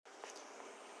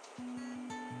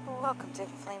Welcome to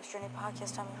Flames Journey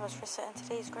Podcast. I'm your host, Rissa, and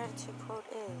today's gratitude quote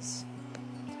is: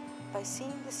 by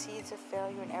seeing the seeds of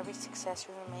failure in every success,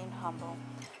 we remain humble.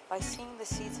 By seeing the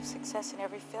seeds of success in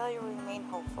every failure, we remain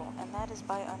hopeful, and that is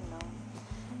by unknown.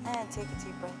 And take a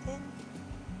deep breath in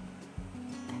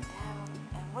and out.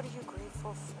 And what are you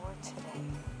grateful for today?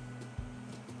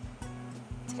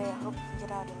 Today, I hope you can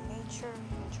get out in nature,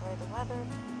 enjoy the weather.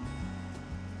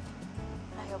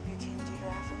 I hope you can do your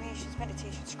affirmations,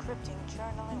 meditation, scripting,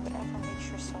 journaling, whatever makes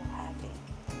your soul happy.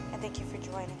 And thank you for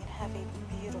joining, and have a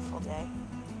beautiful day.